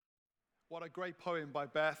What a great poem by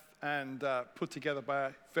Beth and put together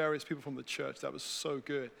by various people from the church. That was so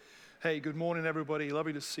good. Hey, good morning, everybody.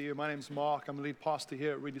 Lovely to see you. My name's Mark. I'm the lead pastor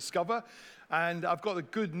here at Rediscover. And I've got the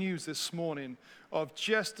good news this morning of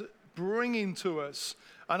just bringing to us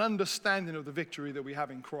an understanding of the victory that we have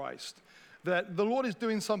in Christ. That the Lord is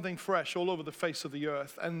doing something fresh all over the face of the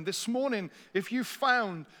earth. And this morning, if you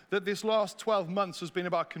found that this last 12 months has been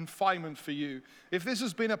about confinement for you, if this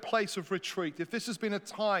has been a place of retreat, if this has been a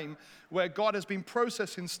time where God has been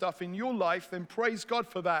processing stuff in your life, then praise God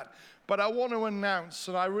for that. But I want to announce,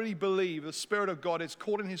 and I really believe the Spirit of God is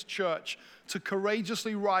calling His church to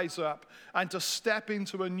courageously rise up and to step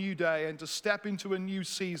into a new day and to step into a new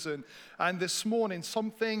season. And this morning,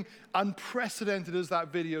 something unprecedented, as that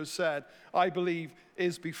video said, I believe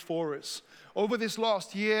is before us. Over this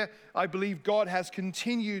last year, I believe God has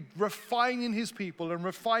continued refining His people and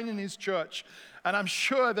refining His church. And I'm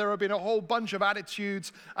sure there have been a whole bunch of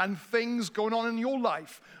attitudes and things going on in your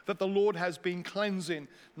life that the Lord has been cleansing,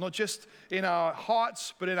 not just in our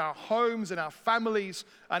hearts, but in our homes, in our families,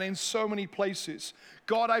 and in so many places.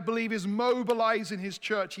 God, I believe, is mobilizing His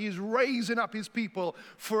church. He is raising up His people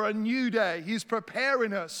for a new day. He's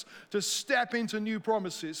preparing us to step into new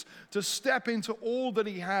promises, to step into all that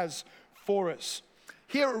He has for us.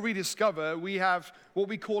 Here at Rediscover, we have what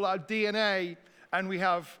we call our DNA, and we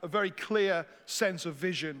have a very clear sense of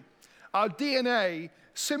vision. Our DNA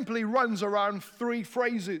simply runs around three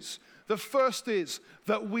phrases. The first is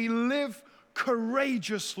that we live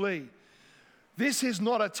courageously. This is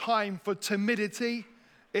not a time for timidity.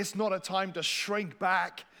 It's not a time to shrink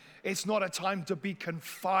back. It's not a time to be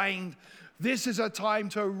confined. This is a time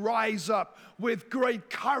to rise up with great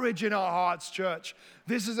courage in our hearts, church.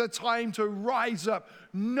 This is a time to rise up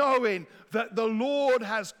knowing that the Lord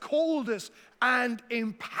has called us and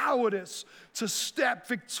empowered us to step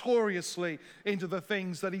victoriously into the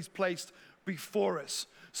things that He's placed before us.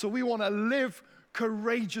 So we want to live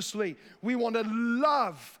courageously. We want to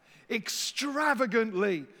love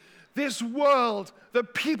extravagantly. This world, the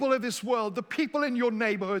people of this world, the people in your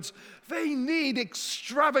neighborhoods, they need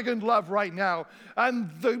extravagant love right now.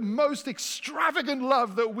 And the most extravagant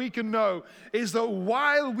love that we can know is that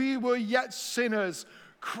while we were yet sinners,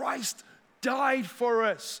 Christ died for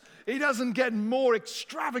us. It doesn't get more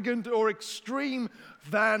extravagant or extreme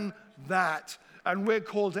than that. And we're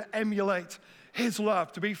called to emulate His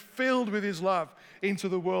love, to be filled with His love into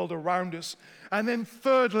the world around us. And then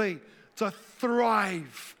thirdly, to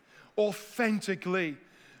thrive authentically,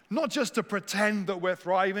 not just to pretend that we're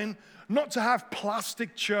thriving, not to have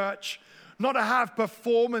plastic church, not to have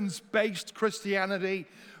performance-based Christianity,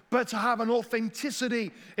 but to have an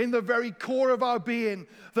authenticity in the very core of our being,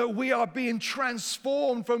 that we are being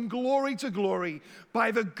transformed from glory to glory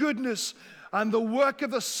by the goodness and the work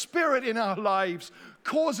of the Spirit in our lives,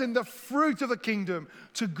 causing the fruit of the kingdom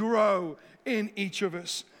to grow in each of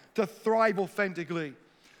us, to thrive authentically.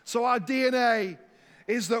 So our DNA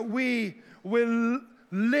is that we will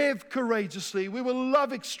live courageously, we will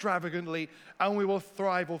love extravagantly, and we will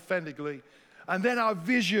thrive authentically. And then our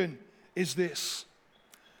vision is this: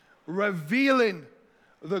 revealing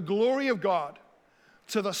the glory of God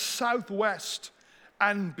to the southwest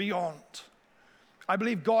and beyond. I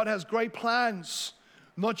believe God has great plans,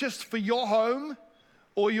 not just for your home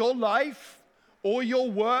or your life or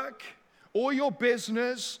your work or your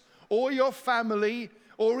business or your family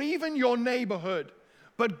or even your neighborhood,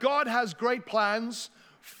 but God has great plans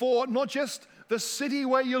for not just the city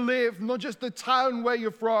where you live, not just the town where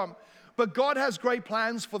you're from, but God has great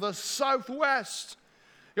plans for the southwest.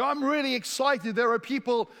 You know, I'm really excited. There are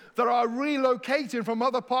people that are relocating from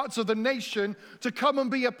other parts of the nation to come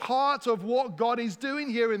and be a part of what God is doing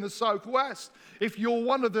here in the Southwest. If you're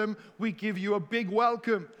one of them, we give you a big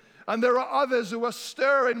welcome. And there are others who are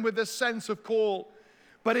stirring with this sense of call.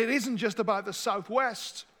 But it isn't just about the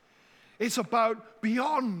Southwest. It's about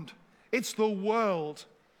beyond. It's the world.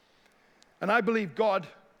 And I believe God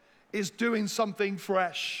is doing something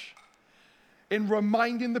fresh in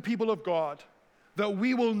reminding the people of God that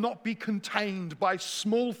we will not be contained by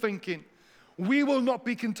small thinking. We will not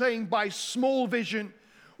be contained by small vision.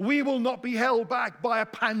 We will not be held back by a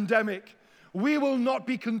pandemic. We will not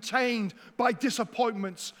be contained by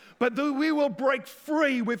disappointments, but that we will break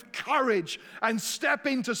free with courage and step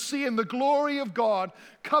into seeing the glory of God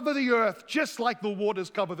cover the earth just like the waters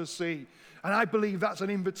cover the sea. And I believe that's an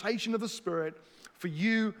invitation of the Spirit for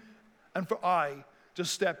you and for I to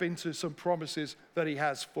step into some promises that He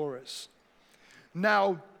has for us.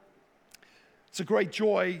 Now, it's a great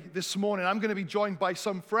joy this morning. I'm going to be joined by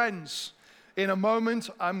some friends. In a moment,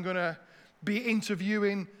 I'm going to be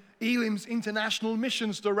interviewing Elim's International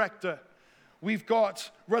Missions Director. We've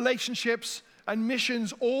got relationships and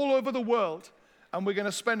missions all over the world. And we're going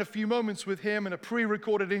to spend a few moments with him in a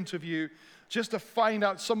pre-recorded interview just to find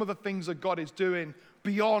out some of the things that God is doing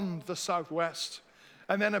beyond the Southwest.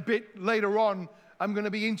 And then a bit later on, I'm going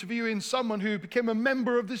to be interviewing someone who became a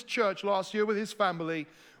member of this church last year with his family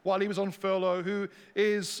while he was on furlough, who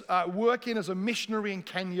is working as a missionary in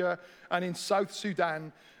Kenya and in South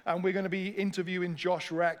Sudan. And we're going to be interviewing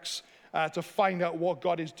Josh Rex to find out what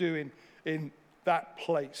God is doing in that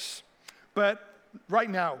place. But right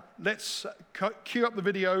now, let's cue up the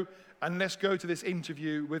video and let's go to this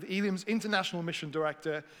interview with Elim's International Mission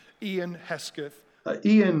Director, Ian Hesketh.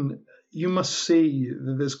 Ian, you must see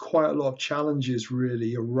that there's quite a lot of challenges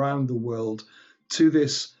really around the world to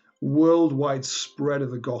this worldwide spread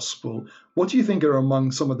of the gospel. What do you think are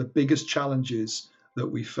among some of the biggest challenges that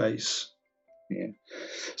we face? Yeah,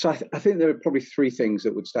 so I think there are probably three things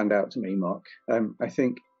that would stand out to me, Mark. I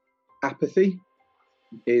think apathy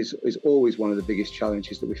is always one of the biggest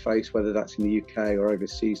challenges that we face, whether that's in the UK or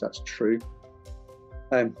overseas. That's true.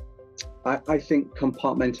 I think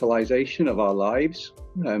compartmentalization of our lives.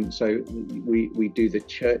 So we do the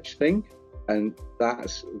church thing, and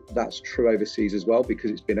that's true overseas as well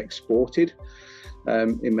because it's been exported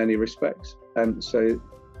in many respects. And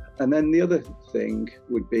then the other thing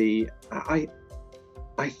would be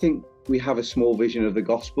I think we have a small vision of the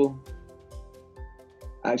gospel.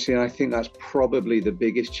 Actually, and I think that's probably the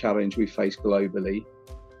biggest challenge we face globally,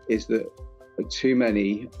 is that too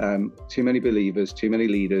many believers, too many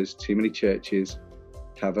leaders, too many churches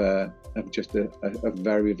have just a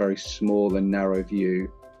very, very small and narrow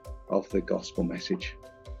view of the gospel message.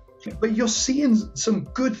 But you're seeing some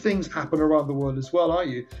good things happen around the world as well,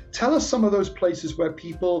 aren't you? Tell us some of those places where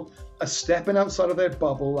people are stepping outside of their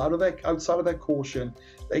bubble, outside of their caution.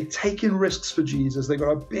 They're taking risks for Jesus. They've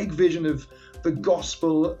got a big vision of the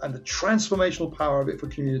gospel and the transformational power of it for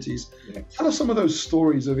communities. Yeah. Tell us some of those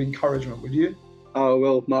stories of encouragement, would you? Oh,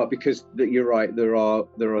 well, Mark, because you're right, there are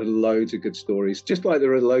loads of good stories. Just like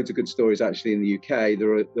there are loads of good stories actually in the UK,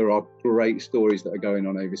 there are great stories that are going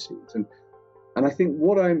on overseas. And I think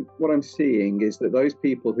what I'm seeing is that those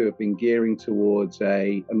people who have been gearing towards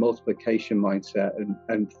a multiplication mindset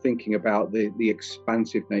and thinking about the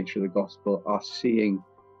expansive nature of the gospel are seeing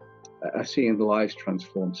the lives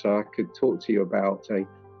transformed. So I could talk to you about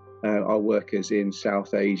our workers in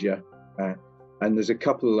South Asia, and there's a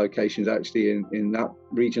couple of locations actually in that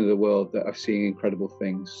region of the world that are seeing incredible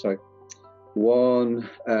things. So one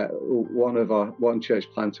church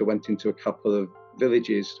planter went into a couple of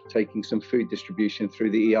villages taking some food distribution through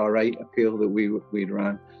the ER8 appeal that we'd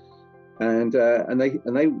run, and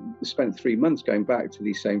they spent 3 months going back to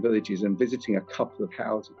these same villages and visiting a couple of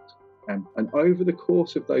houses, and over the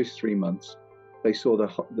course of those 3 months they saw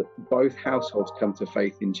both households come to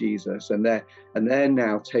faith in Jesus, and they're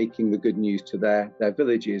now taking the good news to their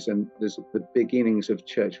villages, and there's the beginnings of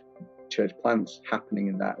church plants happening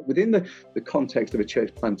in that within the context of a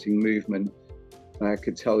church planting movement. I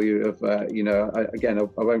could tell you of, I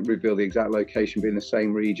won't reveal the exact location, but in the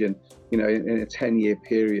same region, in a 10-year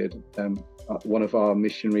period, one of our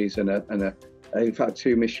missionaries and in fact,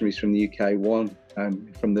 two missionaries from the UK, one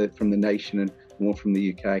from the nation and one from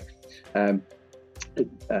the UK,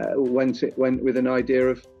 went with an idea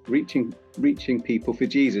of reaching people for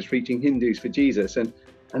Jesus, reaching Hindus for Jesus, and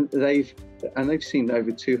they've seen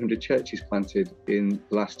over 200 churches planted in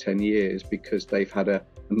the last 10 years because they've had a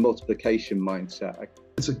multiplication mindset.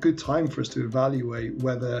 It's a good time for us to evaluate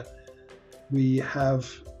whether we have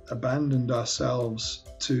abandoned ourselves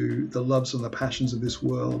to the loves and the passions of this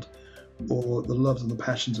world or the loves and the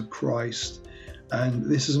passions of Christ. And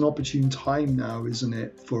this is an opportune time now, isn't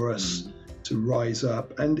it, for us to rise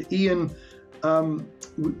up. And Ian,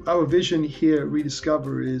 our vision here at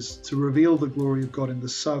Rediscover is to reveal the glory of God in the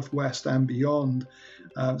Southwest and beyond.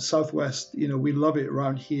 Southwest, we love it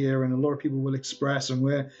around here, and a lot of people will express, and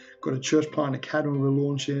we've got a church plant academy we're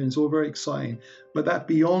launching. It's all very exciting. But that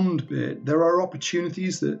beyond bit, there are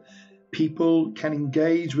opportunities that people can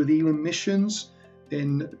engage with Elim missions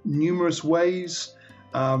in numerous ways.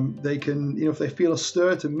 They can, if they feel a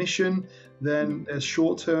stir to mission, then there's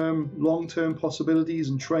short-term, long-term possibilities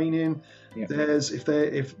and training. Yeah. There's if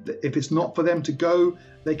it's not for them to go,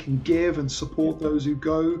 they can give and support those who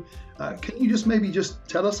go. Can you just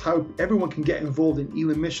tell us how everyone can get involved in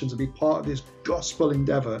Elim missions and be part of this gospel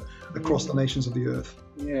endeavor across the nations of the earth?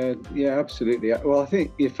 Yeah, absolutely. Well, I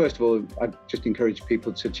think first of all, I just encourage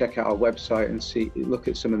people to check out our website and look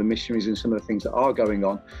at some of the missionaries and some of the things that are going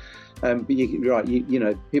on. But you're right,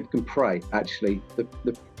 people can pray. Actually,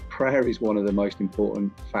 the prayer is one of the most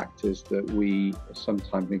important factors that we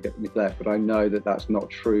sometimes neglect, but I know that that's not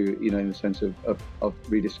true, in the sense of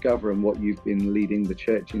Rediscover and what you've been leading the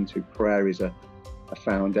church into. Prayer is a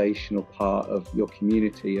foundational part of your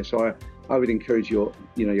community. And so I would encourage your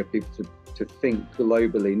people to think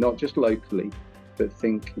globally, not just locally, but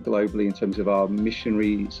think globally in terms of our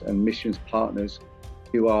missionaries and missions partners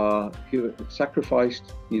who have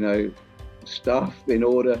sacrificed, stuff in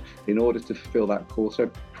order to fulfill that call. So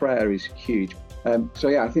prayer is huge. I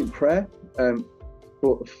think prayer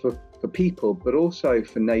for people, but also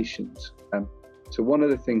for nations. So one of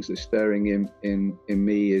the things that's stirring in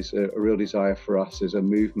me is a real desire for us as a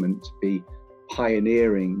movement to be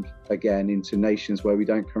pioneering again into nations where we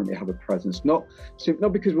don't currently have a presence. Not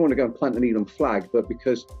because we want to go and plant an Elim flag, but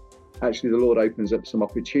because actually the Lord opens up some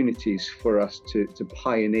opportunities for us to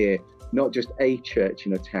pioneer not just a church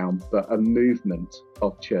in a town, but a movement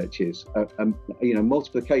of churches,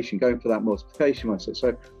 multiplication, going for that multiplication mindset.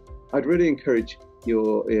 So I'd really encourage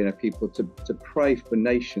your people to pray for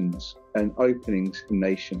nations and openings in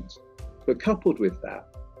nations. But coupled with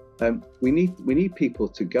that, we need people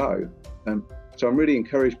to go. So I'm really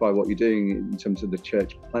encouraged by what you're doing in terms of the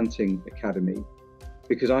Church Planting Academy,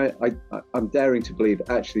 because I'm daring to believe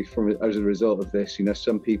actually as a result of this,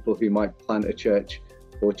 some people who might plant a church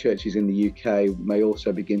or churches in the UK may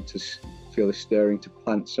also begin to feel a stirring to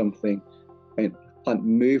plant something and plant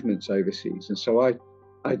movements overseas. And so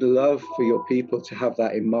I'd love for your people to have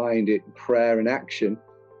that in mind in prayer and action.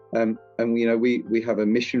 We have a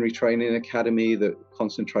missionary training academy that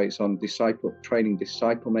concentrates on training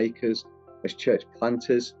disciple makers as church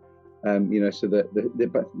planters. So that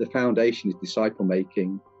the foundation is disciple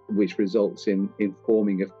making, which results in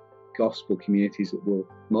forming of gospel communities that will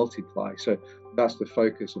multiply. So that's the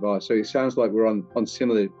focus of ours. So it sounds like we're on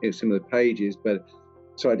similar pages, but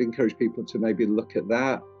so I'd encourage people to maybe look at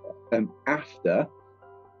that after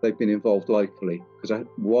they've been involved locally, because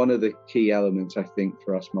one of the key elements I think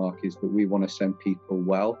for us, Mark, is that we want to send people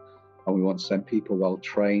well, and we want to send people well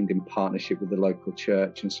trained in partnership with the local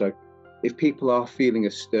church. And so if people are feeling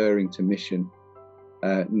a stirring to mission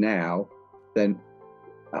now, then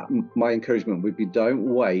my encouragement would be, don't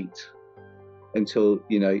wait until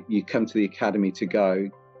you come to the academy to go.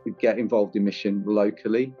 Get involved in mission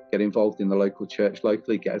locally, get involved in the local church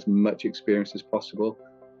locally, get as much experience as possible.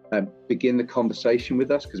 Begin the conversation with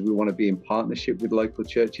us, because we want to be in partnership with local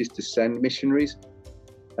churches to send missionaries.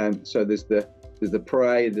 So there's the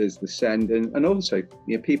pray, there's the send, and also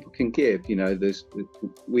people can give.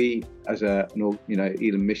 We as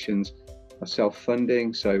Elim Missions are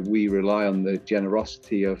self-funding, so we rely on the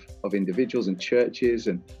generosity of individuals and churches,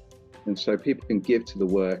 and so people can give to the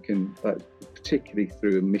work, and particularly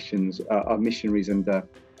through missions, our missionaries and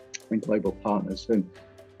global partners and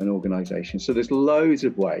organisations. So there's loads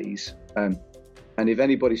of ways, and if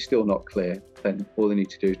anybody's still not clear, then all they need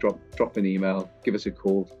to do is drop an email, give us a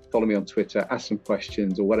call, follow me on Twitter, ask some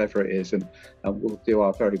questions or whatever it is, and we'll do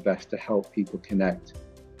our very best to help people connect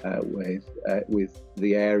with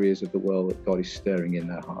the areas of the world that God is stirring in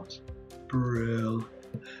their hearts. Brilliant.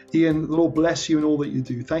 Ian, the Lord bless you in all that you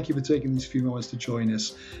do. Thank you for taking these few moments to join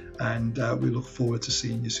us, and we look forward to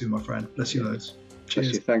seeing you soon, my friend. Bless you loads. Cheers.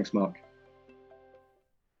 Bless you. Thanks, Mark.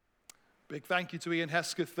 Big thank you to Ian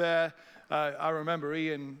Hesketh there. I remember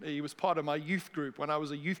Ian, he was part of my youth group when I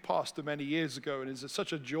was a youth pastor many years ago, and it's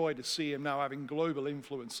such a joy to see him now having global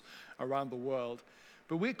influence around the world.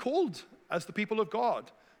 But we're called, as the people of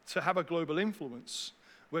God, to have a global influence.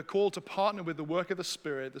 We're called to partner with the work of the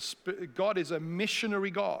Spirit. God is a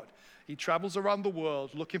missionary God. He travels around the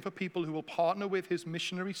world looking for people who will partner with his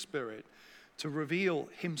missionary spirit to reveal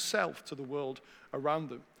himself to the world around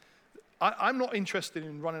them. I'm not interested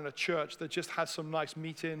in running a church that just has some nice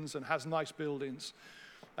meetings and has nice buildings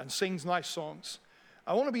and sings nice songs.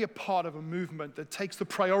 I want to be a part of a movement that takes the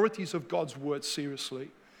priorities of God's word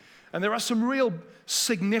seriously. And there are some real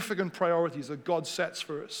significant priorities that God sets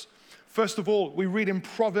for us. First of all, we read in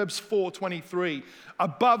Proverbs 4:23,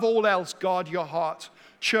 above all else, guard your heart.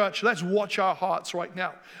 Church, let's watch our hearts right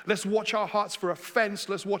now. Let's watch our hearts for offense.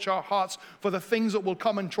 Let's watch our hearts for the things that will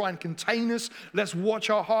come and try and contain us. Let's watch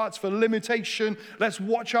our hearts for limitation. Let's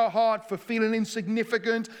watch our heart for feeling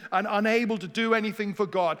insignificant and unable to do anything for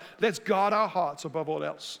God. Let's guard our hearts above all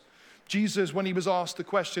else. Jesus, when he was asked the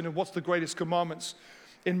question of what's the greatest commandments,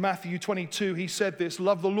 in Matthew 22, he said this,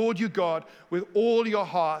 love the Lord your God with all your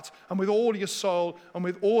heart and with all your soul and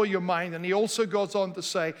with all your mind. And he also goes on to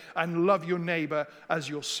say, and love your neighbor as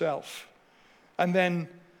yourself. And then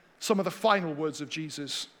some of the final words of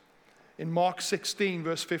Jesus. In Mark 16,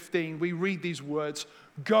 verse 15, we read these words,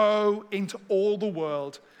 go into all the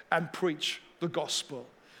world and preach the gospel.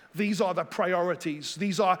 These are the priorities.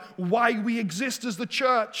 These are why we exist as the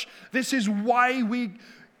church. This is why we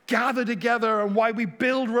gather together and why we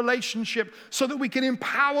build relationship, so that we can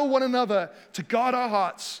empower one another to guard our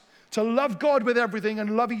hearts, to love God with everything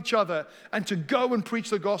and love each other, and to go and preach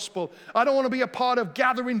the gospel. I don't want to be a part of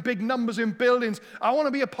gathering big numbers in buildings. I want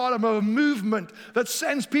to be a part of a movement that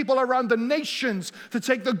sends people around the nations to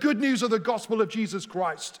take the good news of the gospel of Jesus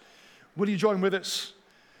Christ. Will you join with us?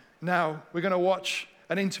 Now, we're going to watch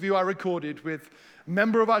an interview I recorded with a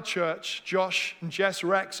member of our church, Josh and Jess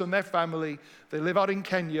Rex, and their family. They live out in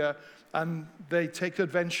Kenya, and they take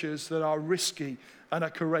adventures that are risky and are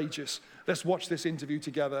courageous. Let's watch this interview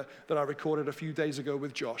together that I recorded a few days ago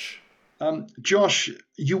with Josh. Josh,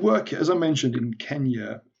 you work, as I mentioned, in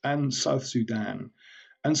Kenya and South Sudan.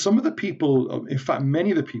 And some of the people, in fact,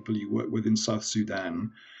 many of the people you work with in South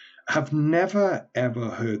Sudan have never, ever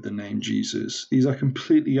heard the name Jesus. These are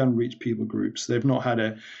completely unreached people groups. They've not had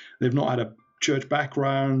a church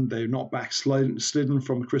background. They're not backslidden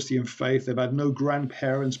from Christian faith. They've had no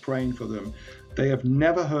grandparents praying for them. They have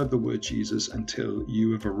never heard the word Jesus until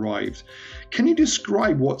you have arrived. Can you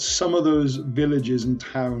describe what some of those villages and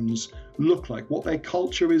towns look like, what their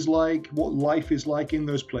culture is like, what life is like in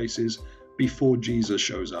those places before Jesus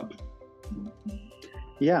shows up?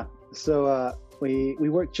 Yeah, so we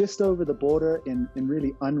work just over the border in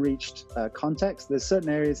really unreached contexts. There's certain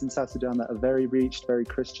areas in South Sudan that are very reached, very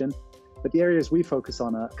Christian, but the areas we focus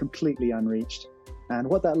on are completely unreached. And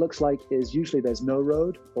what that looks like is usually there's no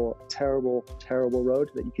road, or terrible, terrible road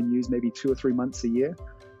that you can use maybe 2 or 3 months a year.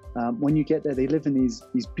 When you get there, they live in these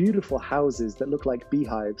beautiful houses that look like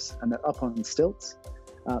beehives, and they're up on stilts.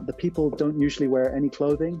 The people don't usually wear any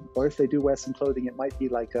clothing, or if they do wear some clothing, it might be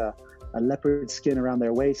like a leopard skin around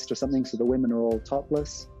their waist or something, so the women are all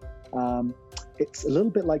topless. It's a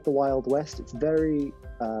little bit like the Wild West. It's very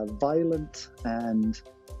violent, and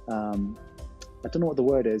I don't know what the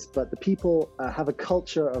word is, but the people have a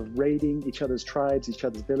culture of raiding each other's tribes, each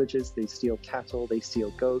other's villages. They steal cattle, they steal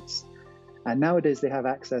goats. And nowadays they have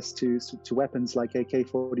access to weapons like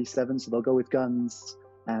AK-47, so they'll go with guns,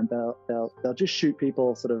 and they'll just shoot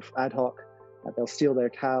people sort of ad hoc. They'll steal their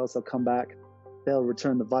cows, they'll come back, they'll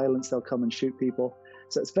return the violence, they'll come and shoot people.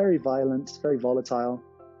 So it's very violent, it's very volatile.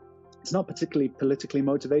 It's not particularly politically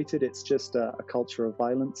motivated, it's just a culture of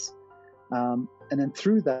violence. And then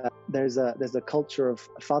through that, there's a culture of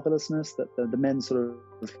fatherlessness, that the men sort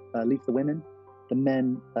of leave the women. The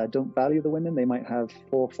men don't value the women. They might have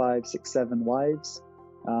 4, 5, 6, 7 wives.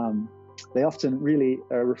 They often really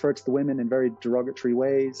refer to the women in very derogatory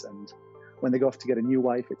ways. And when they go off to get a new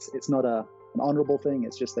wife, it's not an honorable thing.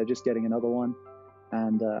 It's just they're just getting another one.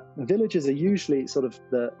 And the villages are usually sort of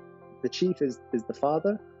the chief is the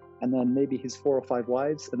father, and then maybe his 4 or 5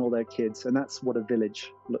 wives and all their kids. And that's what a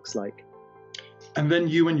village looks like. And then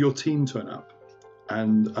you and your team turn up.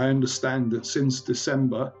 And I understand that since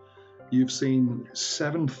December, you've seen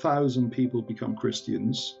 7,000 people become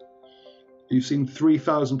Christians. You've seen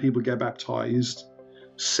 3,000 people get baptized.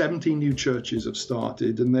 70 new churches have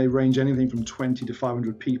started, and they range anything from 20 to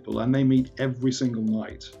 500 people, and they meet every single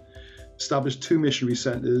night. Established 2 missionary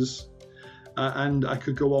centers, and I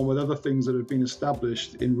could go on with other things that have been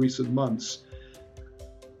established in recent months.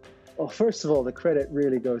 Well, first of all, the credit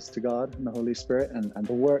really goes to God and the Holy Spirit, and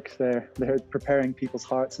the work they're preparing people's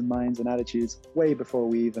hearts and minds and attitudes way before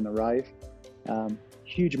we even arrive.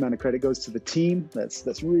 Huge amount of credit goes to the team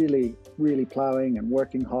that's really, really plowing and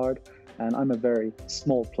working hard. And I'm a very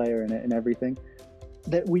small player in it and everything.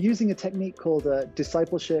 That we're using a technique called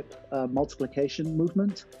discipleship multiplication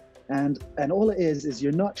movement. And all it is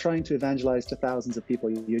you're not trying to evangelize to thousands of people.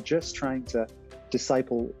 You're just trying to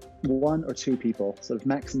disciple 1 or 2 people, sort of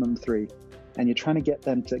maximum 3. And you're trying to get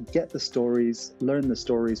them to get the stories, learn the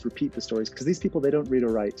stories, repeat the stories, because these people, they don't read or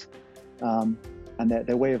write. And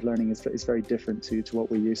their way of learning is very different to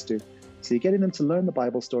what we're used to. So you're getting them to learn the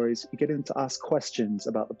Bible stories, you're getting them to ask questions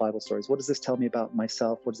about the Bible stories. What does this tell me about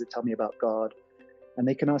myself? What does it tell me about God? And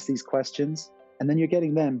they can ask these questions. And then you're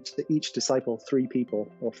getting them to each disciple 3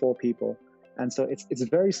 people or 4 people. And so it's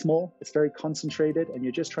very small, it's very concentrated, and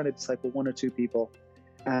you're just trying to disciple 1 or 2 people.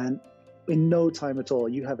 And in no time at all,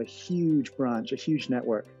 you have a huge branch, a huge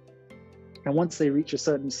network. And once they reach a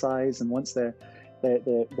certain size, and once they're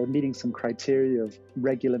meeting some criteria of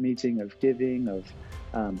regular meeting, of giving, of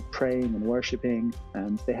praying and worshiping,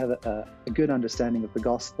 and they have a good understanding of the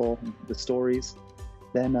gospel, the stories,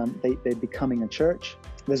 then they're becoming a church.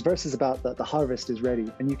 There's verses about the harvest is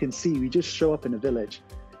ready, and you can see we just show up in a village,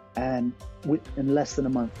 and in less than a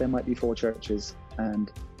month there might be 4 churches,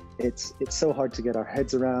 and it's so hard to get our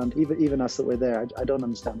heads around. Even us that were there, I don't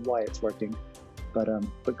understand why it's working, but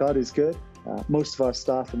God is good, Most of our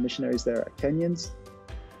staff and missionaries there are Kenyans.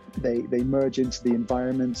 They merge into the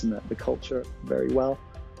environment and the culture very well.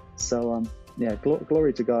 So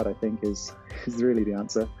glory to God, I think, is really the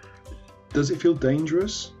answer. Does it feel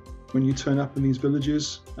dangerous when you turn up in these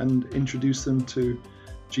villages and introduce them to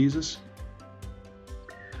Jesus?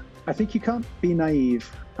 I think you can't be naive.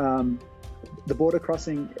 The border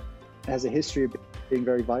crossing has a history of being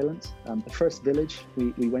very violent. The first village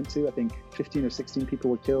we went to, I think 15 or 16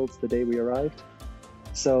 people were killed the day we arrived.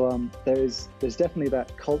 So there's definitely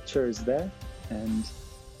that culture is there, and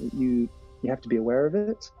you have to be aware of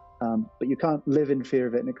it. But you can't live in fear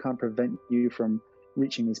of it, and it can't prevent you from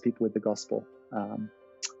reaching these people with the gospel.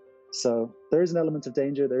 So there is an element of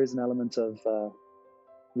danger. There is an element of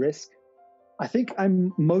risk. I think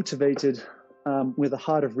I'm motivated with a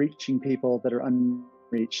heart of reaching people that are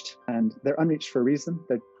unreached, and they're unreached for a reason.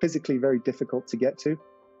 They're physically very difficult to get to.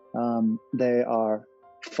 They are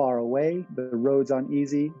far away. The roads aren't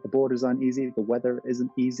easy. The borders aren't easy. The weather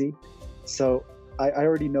isn't easy. So I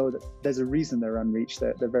already know that there's a reason they're unreached.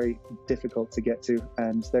 They're very difficult to get to,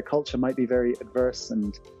 and their culture might be very adverse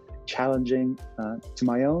and challenging to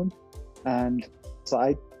my own. And so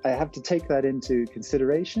I have to take that into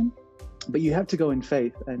consideration. But you have to go in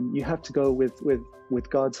faith, and you have to go with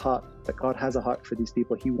God's heart, that God has a heart for these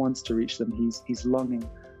people. He wants to reach them. He's longing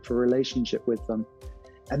for a relationship with them.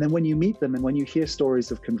 And then when you meet them, and when you hear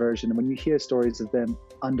stories of conversion, and when you hear stories of them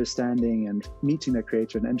understanding and meeting their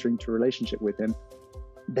Creator and entering into a relationship with Him,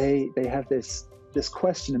 they have this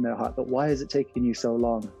question in their heart, that why is it taking you so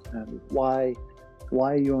long? Why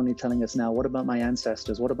are you only telling us now? What about my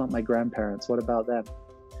ancestors? What about my grandparents? What about them?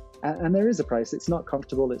 And there is a price. It's not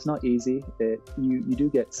comfortable. It's not easy. You do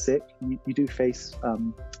get sick. You do face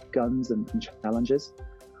guns and challenges,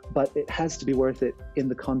 but it has to be worth it in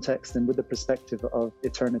the context and with the perspective of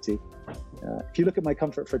eternity. If you look at my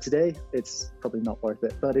comfort for today, it's probably not worth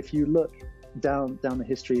it. But if you look down the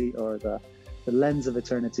history or the lens of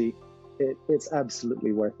eternity, it's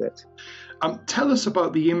absolutely worth it. Tell us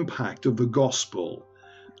about the impact of the gospel,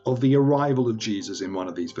 of the arrival of Jesus in one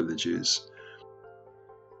of these villages.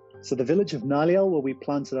 So the village of Naliel, where we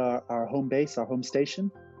planted our home base, our home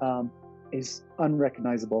station, is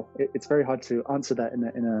unrecognizable. It's very hard to answer that in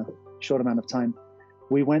a short amount of time.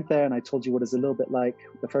 We went there, and I told you what it's a little bit like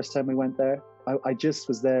the first time we went there. I just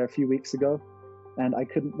was there a few weeks ago, and I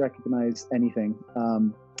couldn't recognize anything.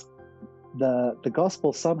 The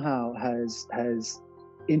gospel somehow has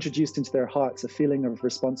introduced into their hearts a feeling of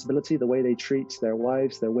responsibility. The way they treat their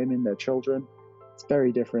wives, their women, their children, it's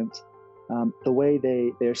very different. The way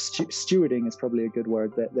they're stewarding is probably a good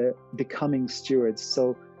word. That they're becoming stewards.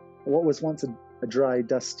 So what was once a dry,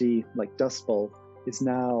 dusty, like Dust Bowl is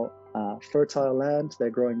now fertile land. They're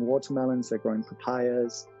growing watermelons. They're growing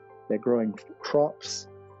papayas. They're growing crops.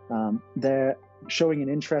 They're showing an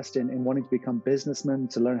interest in wanting to become businessmen,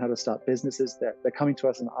 to learn how to start businesses. They're coming to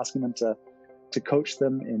us and asking them to coach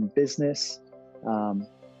them in business.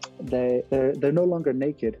 They're no longer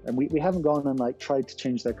naked, and we haven't gone and tried to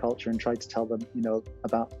change their culture and tried to tell them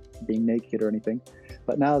about being naked or anything.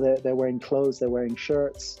 But now they're wearing clothes, they're wearing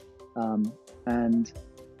shirts, and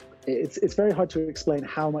it's very hard to explain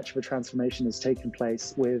how much of a transformation has taken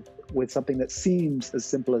place with something that seems as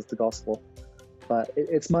simple as the gospel. But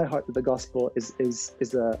it's my heart that the gospel is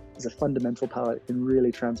a fundamental power that can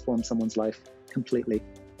really transform someone's life completely.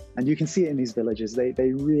 And you can see it in these villages.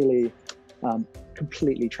 They really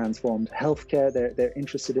completely transformed. Healthcare, they're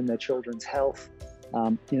interested in their children's health.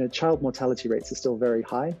 Child mortality rates are still very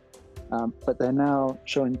high, but they're now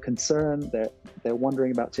showing concern. They're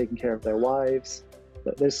wondering about taking care of their wives.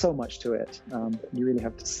 But there's so much to it. You really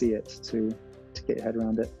have to see it to get your head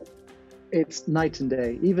around it. It's night and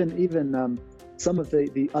day. Even some of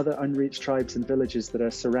the other unreached tribes and villages that are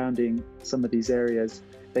surrounding some of these areas,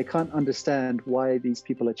 they can't understand why these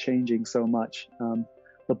people are changing so much.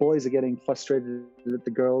 The boys are getting frustrated at the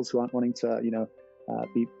girls who aren't wanting to,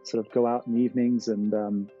 go out in the evenings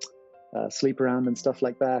and sleep around and stuff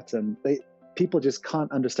like that. And people just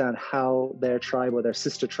can't understand how their tribe or their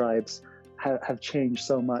sister tribes have changed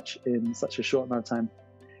so much in such a short amount of time.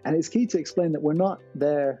 And it's key to explain that we're not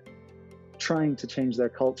there trying to change their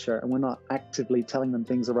culture, and we're not actively telling them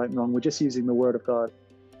things are right and wrong. We're just using the word of God,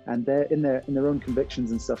 and they're in their own convictions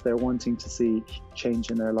and stuff. They're wanting to see change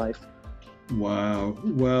in their life. Wow.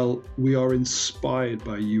 Well, we are inspired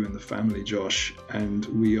by you and the family, Josh, and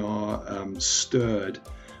we are stirred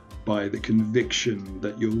by the conviction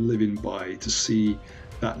that you're living by, to see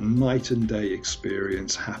that night and day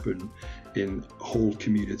experience happen in whole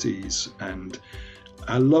communities. And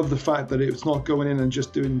I love the fact that it's not going in and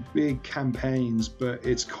just doing big campaigns, but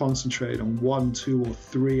it's concentrated on 1, 2, or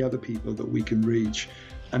 3 other people that we can reach,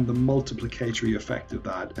 and the multiplicatory effect of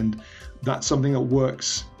that. And that's something that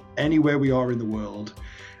works anywhere we are in the world.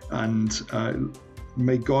 And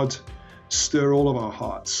may God stir all of our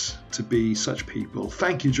hearts to be such people.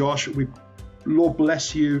 Thank you, Josh. Lord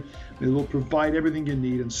bless you. May the Lord provide everything you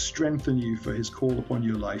need and strengthen you for his call upon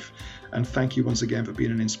your life. And thank you once again for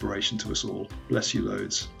being an inspiration to us all. Bless you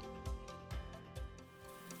loads.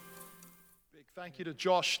 Big thank you to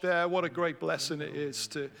Josh there. What a great blessing it is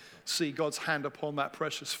to see God's hand upon that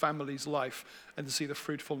precious family's life and to see the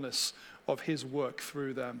fruitfulness of his work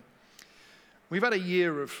through them. We've had a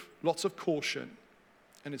year of lots of caution,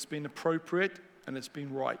 and it's been appropriate and it's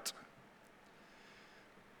been right.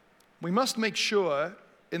 We must make sure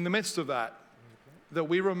in the midst of that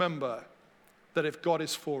we remember that if God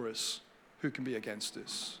is for us, who can be against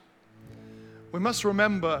us? We must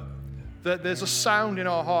remember that there's a sound in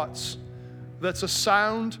our hearts that's a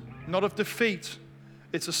sound not of defeat,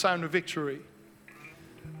 it's a sound of victory.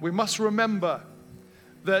 We must remember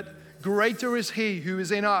that greater is he who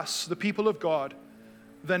is in us, the people of God,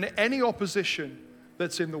 than any opposition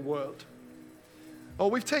that's in the world. Oh,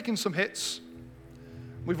 we've taken some hits.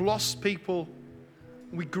 We've lost people.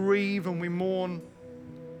 We grieve and we mourn.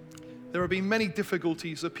 There have been many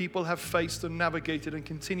difficulties that people have faced and navigated and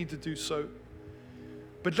continue to do so.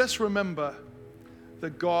 But let's remember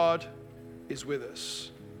that God is with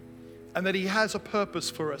us and that he has a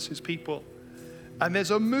purpose for us, his people. And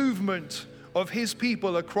there's a movement of his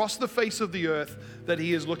people across the face of the earth that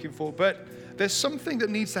he is looking for. But there's something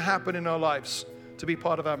that needs to happen in our lives to be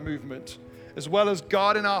part of that movement. As well as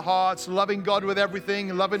God in our hearts, loving God with everything,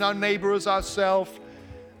 loving our neighbor as ourselves,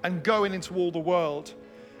 and going into all the world.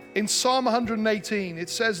 In Psalm 118, it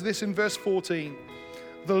says this in verse 14,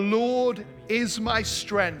 "The Lord is my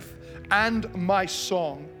strength and my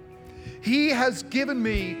song. He has given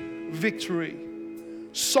me victory.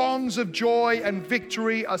 Songs of joy and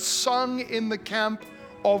victory are sung in the camp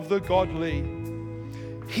of the godly."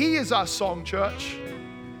 He is our song, church.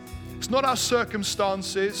 It's not our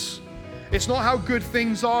circumstances. It's not how good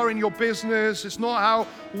things are in your business. It's not how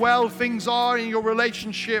well things are in your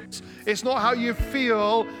relationships. It's not how you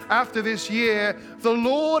feel after this year. The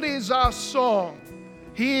Lord is our song.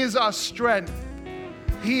 He is our strength.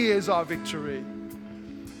 He is our victory.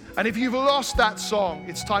 And if you've lost that song,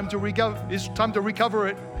 it's time to recover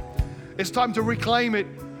it. It's time to reclaim it.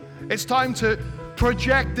 It's time to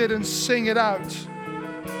project it and sing it out.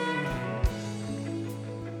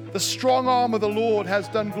 The strong arm of the Lord has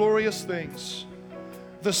done glorious things.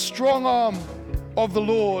 The strong arm of the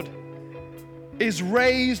Lord is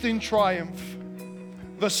raised in triumph.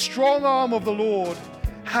 The strong arm of the Lord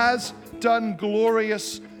has done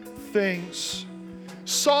glorious things.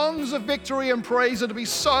 Songs of victory and praise are to be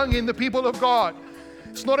sung in the people of God.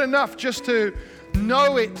 It's not enough just to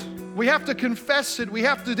know it. We have to confess it. We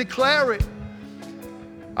have to declare it.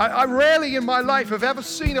 I rarely in my life have ever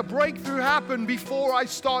seen a breakthrough happen before I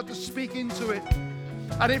start to speak into it.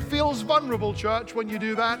 And it feels vulnerable, church, when you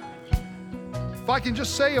do that. If I can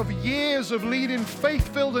just say, of years of leading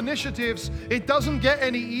faith-filled initiatives, it doesn't get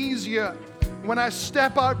any easier when I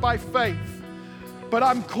step out by faith. But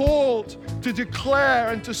I'm called to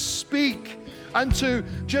declare and to speak and to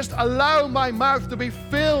just allow my mouth to be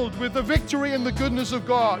filled with the victory and the goodness of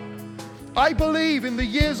God. I believe in the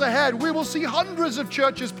years ahead, we will see hundreds of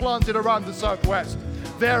churches planted around the Southwest.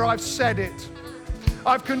 There, I've said it.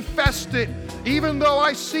 I've confessed it. Even though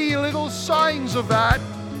I see little signs of that,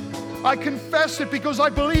 I confess it because I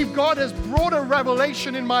believe God has brought a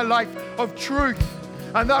revelation in my life of truth.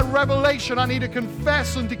 And that revelation I need to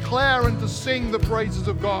confess and declare and to sing the praises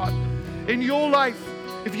of God. In your life,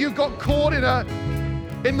 if you've got caught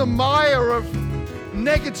in the mire of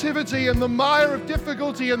negativity and the mire of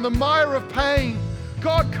difficulty and the mire of pain,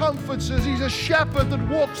 God comforts us. He's a shepherd that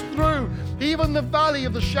walks through even the valley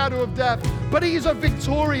of the shadow of death. But he's a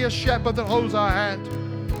victorious shepherd that holds our hand.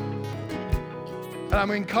 And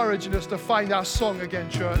I'm encouraging us to find our song again,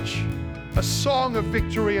 church. A song of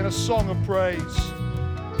victory and a song of praise.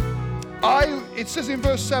 It says in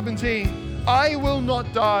verse 17, I will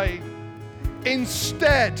not die.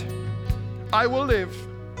 Instead, I will live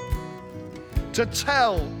to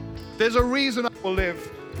tell. There's a reason I will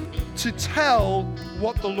live. To tell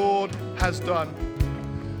what the Lord has done.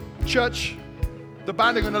 Church, the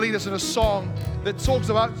band are going to lead us in a song that talks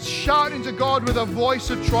about shouting to God with a voice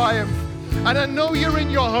of triumph. And I know you're in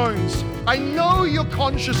your homes. I know you're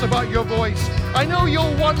conscious about your voice. I know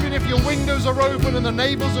you're wondering if your windows are open and the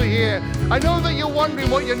neighbors are here. I know that you're wondering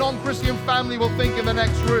what your non-Christian family will think in the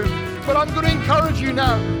next room. But I'm going to encourage you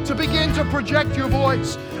now to begin to project your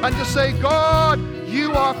voice and to say, God,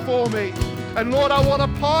 you are for me. And Lord, I want to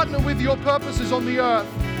partner with your purposes on the earth.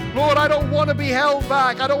 Lord, I don't want to be held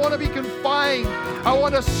back. I don't want to be confined. I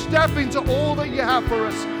want to step into all that you have for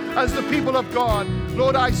us as the people of God.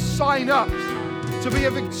 Lord, I sign up to be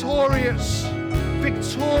a victorious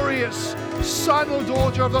son or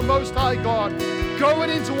daughter of the Most High God, going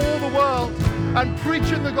into all the world and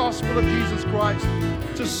preaching the gospel of Jesus Christ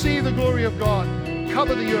to see the glory of God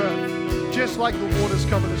cover the earth just like the waters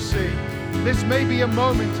cover the sea. This may be a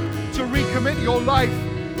moment to recommit your life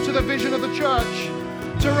to the vision of the church,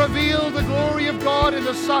 to reveal the glory of God in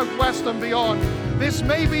the southwest and beyond. This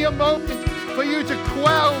may be a moment for you to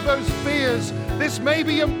quell those fears. This may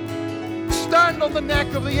be a stand on the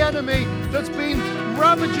neck of the enemy that's been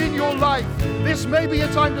ravaging your life. This may be a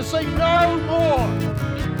time to say no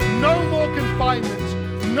more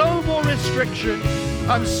confinement, no more restriction.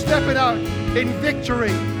 I'm stepping out in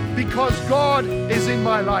victory because God is in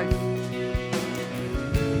my life.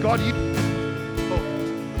 God, you,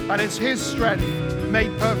 and it's His strength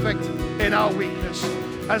made perfect in our weakness.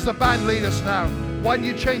 As the band lead us now, why don't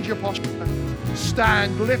you change your posture?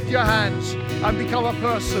 Stand, lift your hands, and become a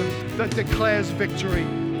person that declares victory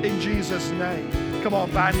in Jesus' name. Come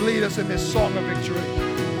on, band, lead us in this song of victory.